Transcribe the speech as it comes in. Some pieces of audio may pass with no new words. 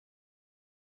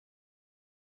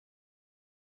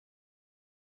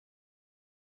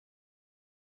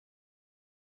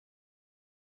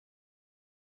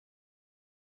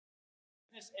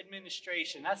Business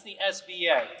Administration. That's the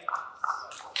SBA.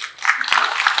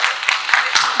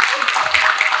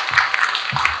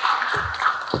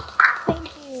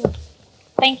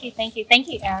 Thank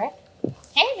you, Eric.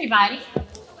 Hey, everybody.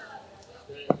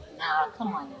 Now,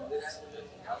 come on.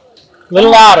 A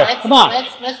little louder. Come on.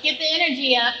 Let's get the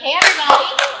energy up. Hey, everybody.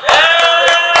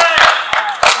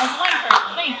 That's one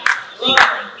person.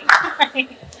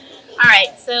 Thank you. All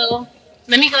right, so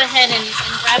let me go ahead and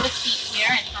grab a seat here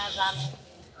and have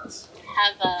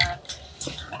a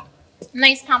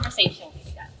nice conversation with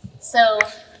you guys. So,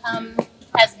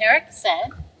 as Eric said,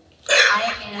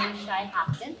 I am Shai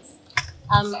Hopkins.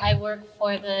 I work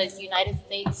for the United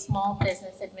States Small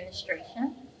Business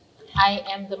Administration. I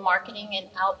am the Marketing and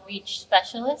Outreach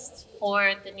Specialist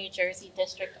for the New Jersey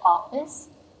District Office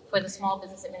for the Small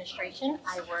Business Administration.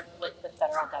 I work with the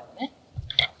federal government.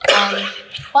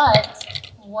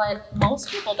 But what most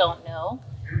people don't know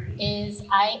is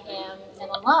I am an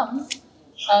alum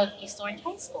of East Orange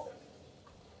High School.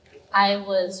 I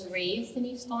was raised in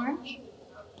East Orange.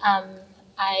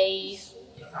 I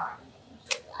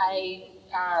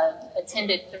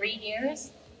attended 3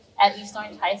 years at East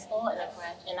Orange High School,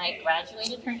 and I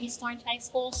graduated from East Orange High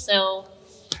School. So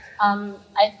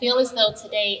I feel as though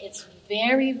today it's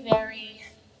very, very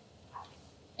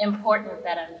important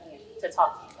that I'm here to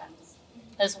talk to you guys.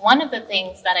 Because one of the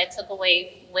things that I took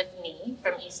away with me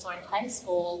from East Orange High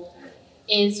School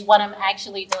is what I'm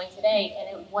actually doing today,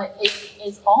 and it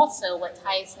is also what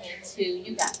ties me to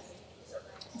you guys.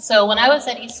 So when I was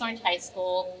at East Orange High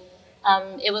School,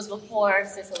 it was before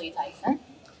Cicely Tyson.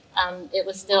 It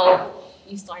was still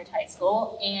East Orange High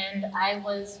School, and I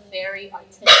was very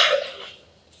artistic.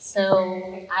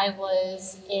 So I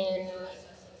was in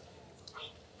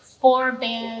 4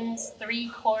 bands, 3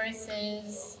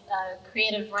 choruses,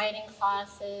 creative writing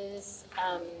classes.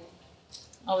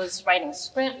 I was writing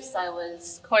scripts, I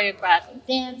was choreographing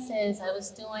dances, I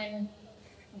was doing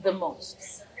the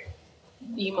most.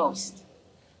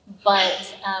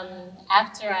 But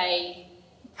after I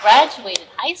graduated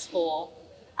high school,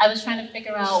 I was trying to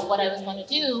figure out what I was going to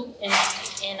do in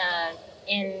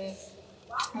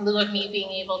lieu of me being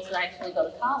able to actually go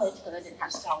to college because I didn't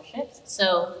have scholarships.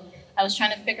 So I was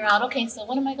trying to figure out, okay, so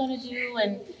what am I going to do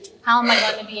and how am I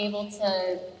going to be able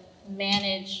to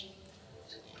manage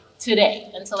today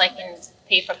until I can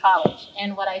pay for college?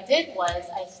 And what I did was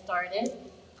I started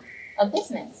a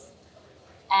business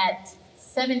at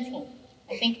 17.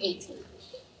 I think 18.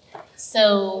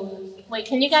 So, wait,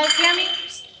 can you guys hear me?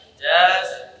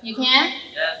 Yes. You can?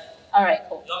 Yes. All right,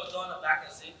 cool. You want me to go in the back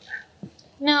and see?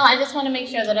 No, I just want to make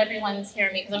sure that everyone's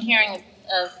hearing me because I'm hearing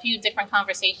a few different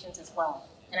conversations as well.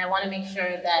 And I want to make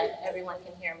sure that everyone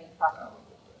can hear me properly.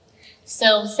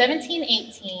 So 17,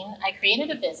 18, I created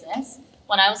a business.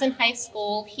 When I was in high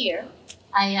school here,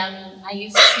 I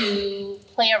used to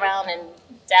play around and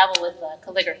dabble with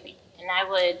calligraphy. And I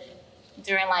would,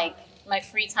 during like my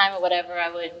free time or whatever, I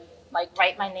would like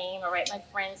write my name or write my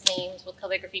friends' names with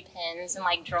calligraphy pens and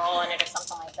like draw on it or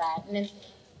something like that. And then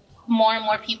more and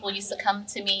more people used to come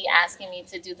to me asking me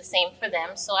to do the same for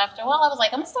them. So after a while, I was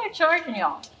like, I'm gonna start charging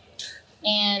y'all.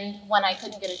 And when I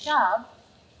couldn't get a job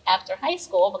after high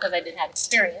school because I didn't have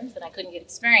experience, and I couldn't get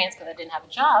experience because I didn't have a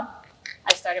job,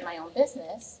 I started my own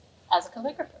business as a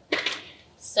calligrapher.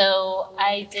 So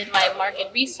I did my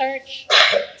market research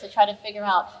to try to figure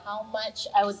out how much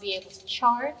I would be able to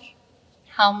charge,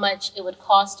 how much it would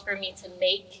cost for me to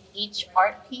make each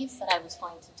art piece that I was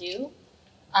going to do.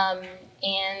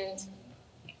 And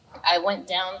I went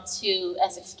down to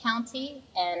Essex County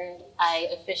and I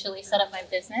officially set up my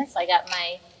business. I got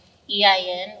my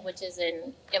EIN, which is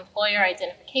an employer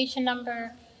identification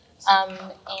number.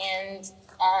 And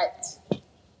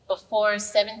before I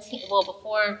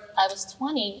was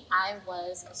 20, I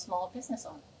was a small business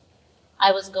owner.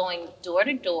 I was going door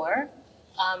to door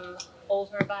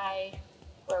over by,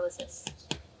 where was this?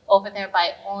 Over there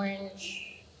by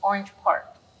Orange Park.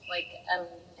 Like, I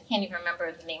can't even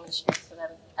remember the name of the street because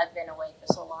I've been away for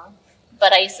so long.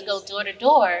 But I used to go door to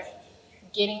door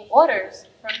getting orders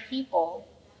from people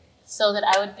so that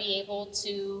I would be able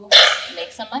to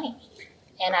make some money.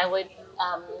 And I would,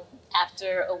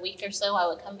 after a week or so, I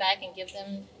would come back and give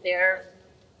them their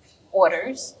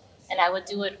orders, and I would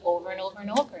do it over and over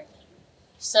and over again.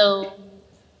 So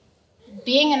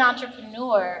being an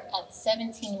entrepreneur at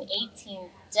 17, 18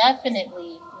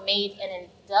 definitely made an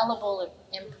indelible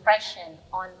impression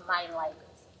on my life.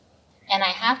 And I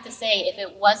have to say, if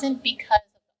it wasn't because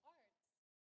of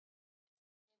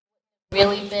the art, it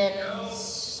would have really been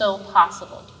so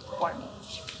possible for me.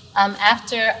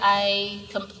 After I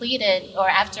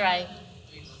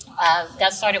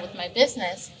got started with my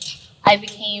business, I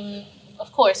became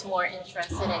of course, more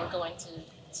interested in going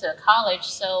to college,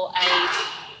 so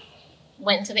I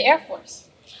went into the Air Force.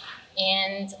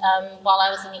 And while I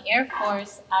was in the Air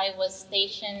Force, I was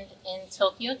stationed in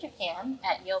Tokyo, Japan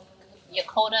at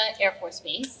Yokota Air Force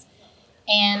Base.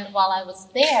 And while I was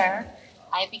there,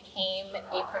 I became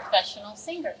a professional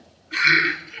singer.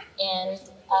 And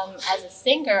as a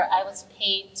singer, I was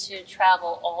paid to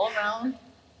travel all around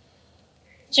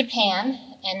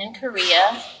Japan and in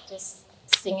Korea, just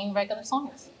singing regular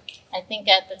songs. I think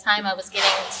at the time I was getting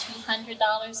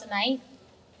 $200 a night.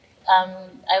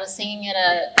 I was singing at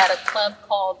a club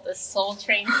called the Soul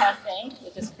Train Cafe,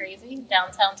 which is crazy,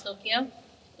 downtown Tokyo.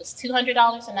 It was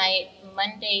 $200 a night,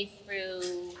 Monday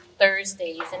through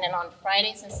Thursdays, and then on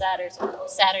Fridays and Saturdays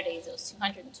it was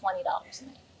 $220 a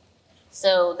night.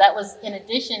 So that was in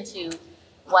addition to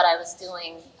what I was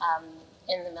doing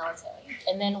in the military.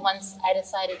 And then once I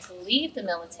decided to leave the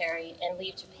military and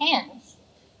leave Japan,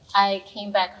 I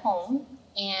came back home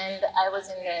and I was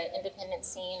in the independent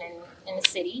scene in the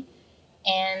city.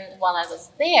 And while I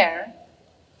was there,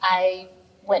 I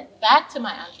went back to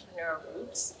my entrepreneurial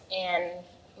roots and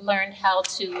learned how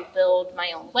to build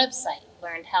my own website,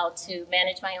 learned how to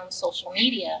manage my own social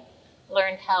media,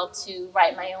 learned how to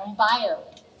write my own bio.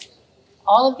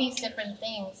 All of these different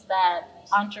things that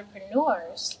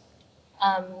entrepreneurs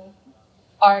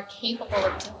are capable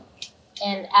of doing.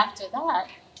 And after that,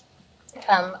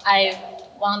 I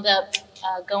wound up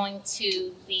going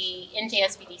to the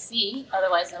NJSBDC,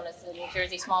 otherwise known as the New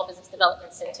Jersey Small Business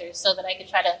Development Center, so that I could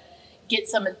try to get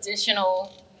some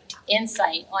additional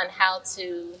insight on how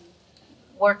to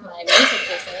work my music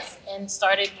business, and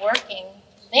started working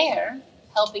there,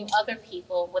 helping other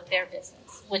people with their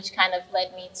business, which kind of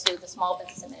led me to the Small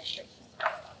Business Administration.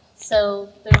 So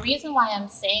the reason why I'm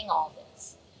saying all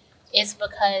this is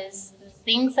because the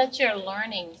things that you're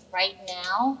learning right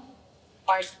now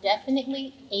are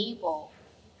definitely able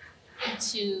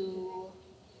to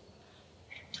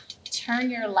turn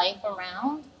your life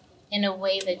around in a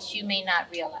way that you may not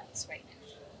realize right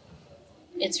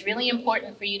now. It's really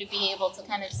important for you to be able to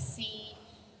kind of see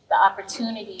the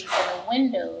opportunities and the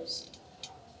windows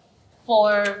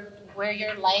for where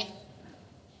your life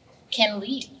can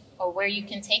lead or where you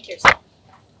can take yourself.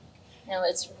 You know,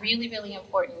 it's really, really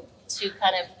important to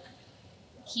kind of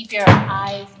keep your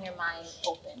eyes and your mind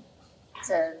open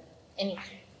to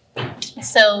anything.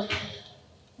 So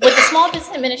with the Small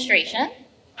Business Administration,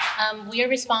 we are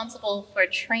responsible for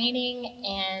training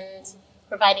and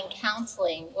providing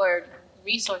counseling or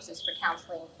resources for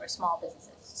counseling for small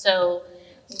businesses. So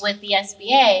with the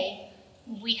SBA,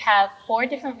 we have 4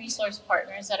 different resource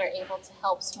partners that are able to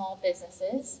help small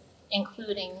businesses,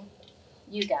 including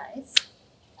you guys,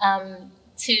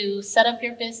 to set up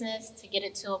your business, to get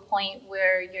it to a point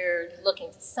where you're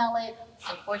looking to sell it.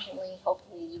 Unfortunately,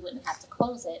 hopefully you wouldn't have to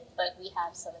close it, but we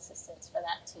have some assistance for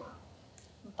that too.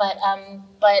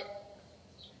 But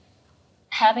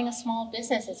having a small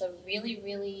business is a really,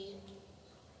 really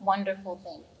wonderful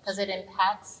thing because it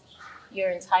impacts your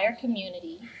entire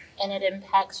community and it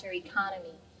impacts your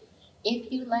economy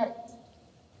if you let it,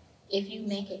 if you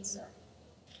make it so.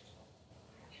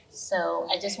 So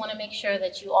I just want to make sure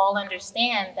that you all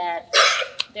understand that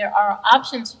there are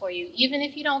options for you, even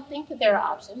if you don't think that there are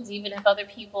options, even if other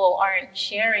people aren't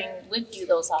sharing with you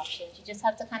those options. You just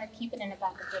have to kind of keep it in the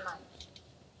back of your mind.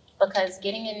 Because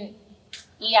getting an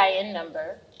EIN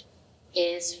number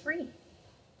is free.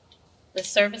 The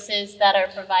services that are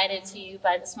provided to you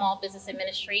by the Small Business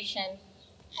Administration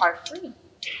are free.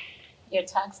 Your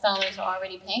tax dollars are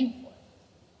already paying for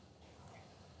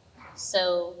it.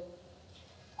 So,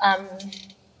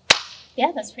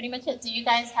 yeah, that's pretty much it. Do you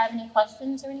guys have any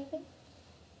questions or anything?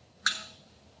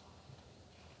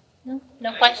 No?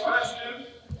 No questions?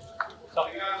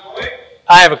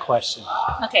 I have a question.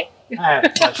 Okay. I have a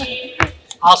question.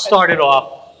 I'll start it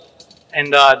off.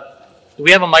 And do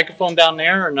we have a microphone down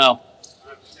there or no?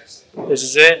 This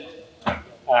is it? All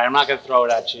right, I'm not going to throw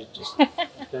it at you. Just,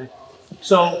 okay.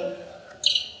 So,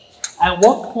 at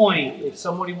what point, if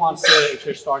somebody wants to, if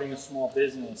you're starting a small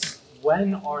business,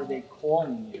 when are they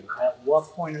calling you? At what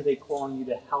point are they calling you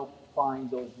to help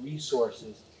find those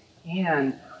resources?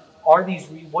 And are these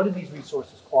what are these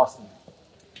resources costing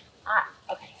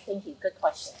you? Okay, thank you. Good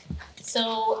question.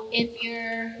 So if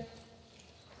you're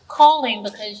calling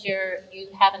because you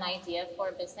have an idea for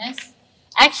a business,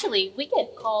 actually we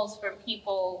get calls from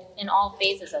people in all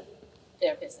phases of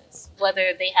their business,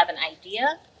 whether they have an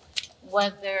idea,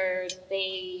 whether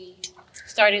they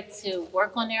started to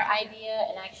work on their idea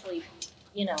and actually,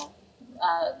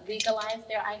 legalize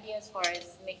their idea as far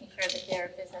as making sure that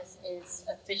their business is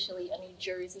officially a New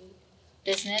Jersey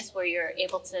business where you're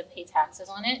able to pay taxes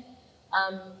on it,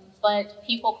 But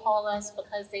people call us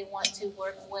because they want to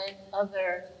work with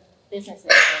other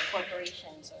businesses or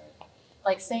corporations, or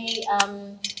like say,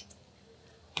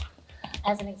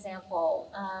 as an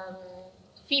example,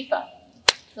 FIFA.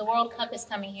 The World Cup is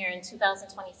coming here in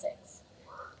 2026.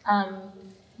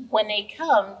 When they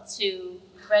come to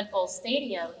Red Bull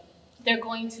Stadium, they're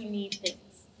going to need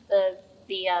things. The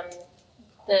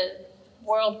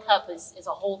World Cup is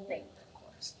a whole thing, of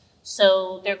course.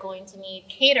 So they're going to need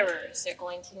caterers. They're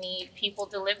going to need people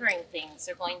delivering things.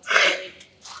 They're going to need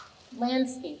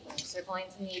landscapers. They're going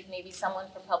to need maybe someone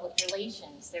for public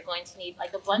relations. They're going to need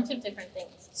like a bunch of different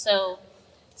things. So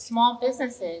small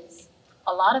businesses,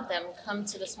 a lot of them come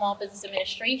to the Small Business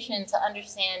Administration to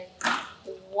understand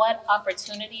what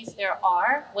opportunities there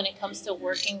are when it comes to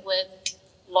working with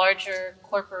larger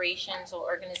corporations or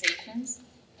organizations,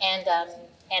 and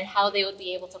how they would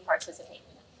be able to participate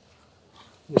in that.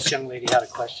 This young lady had a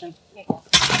question. Here you go.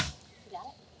 You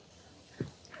got it?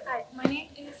 Hi, my name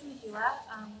is Nahila.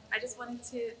 I just wanted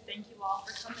to thank you all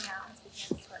for coming out and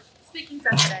speaking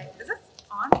to us today. Is this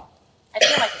on? I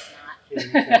feel like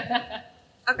it's not.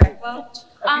 Okay, well,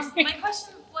 my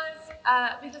question was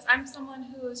because I'm someone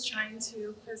who is trying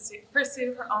to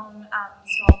pursue her own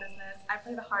small business. I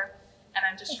play the harp, and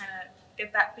I'm just trying to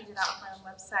get that figured out on my own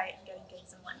website and getting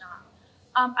gigs and whatnot.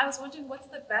 I was wondering what's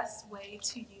the best way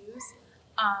to use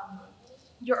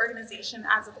your organization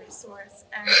as a resource,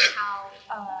 and how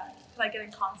can I get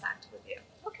in contact with you?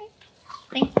 Okay.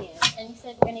 Thank you. And you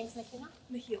said your name's Nahila?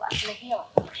 Nahila. Nahila.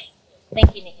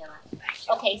 Thank you, Nahila.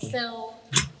 Okay, so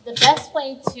the best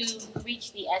way to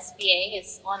reach the SBA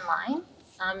is online.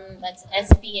 That's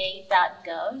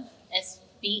sba.gov,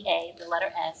 SBA, the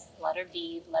letter S, the letter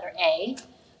B, the letter A,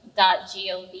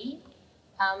 .gov.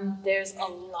 There's a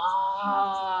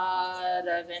lot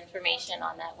of information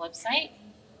on that website.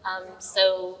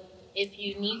 So if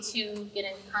you need to get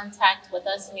in contact with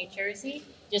us in New Jersey,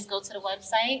 just go to the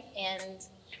website and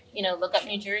look up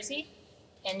New Jersey,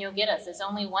 and you'll get us. There's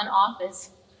only one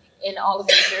office in all of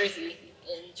New Jersey,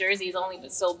 and Jersey is only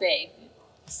so big.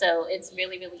 So it's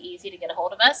really, really easy to get a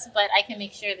hold of us, but I can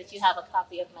make sure that you have a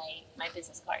copy of my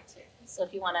business card too. So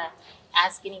if you want to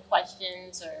ask any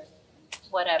questions or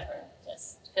whatever,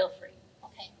 just feel free.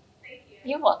 Okay. Thank you.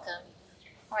 You're welcome.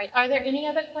 All right. Are there any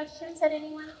other questions that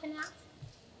anyone can ask?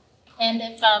 And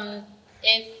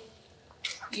if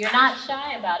you're not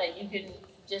shy about it, you can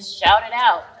just shout it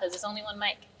out because there's only one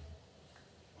mic.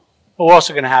 We're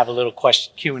also going to have a little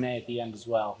Q&A at the end as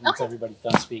well, once Okay. everybody's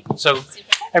done speaking. So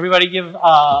Super. everybody give a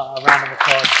round of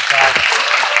applause to Todd.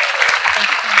 Thank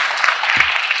you so much.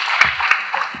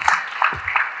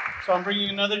 So I'm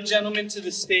bringing another gentleman to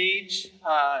the stage,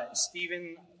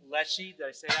 Stephen Leshy. Did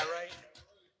I say that right?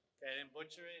 Okay, I didn't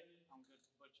butcher it. I'm good for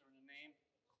butchering the name.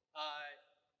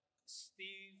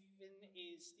 Stephen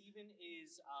is,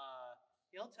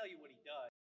 he'll tell you what he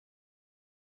does.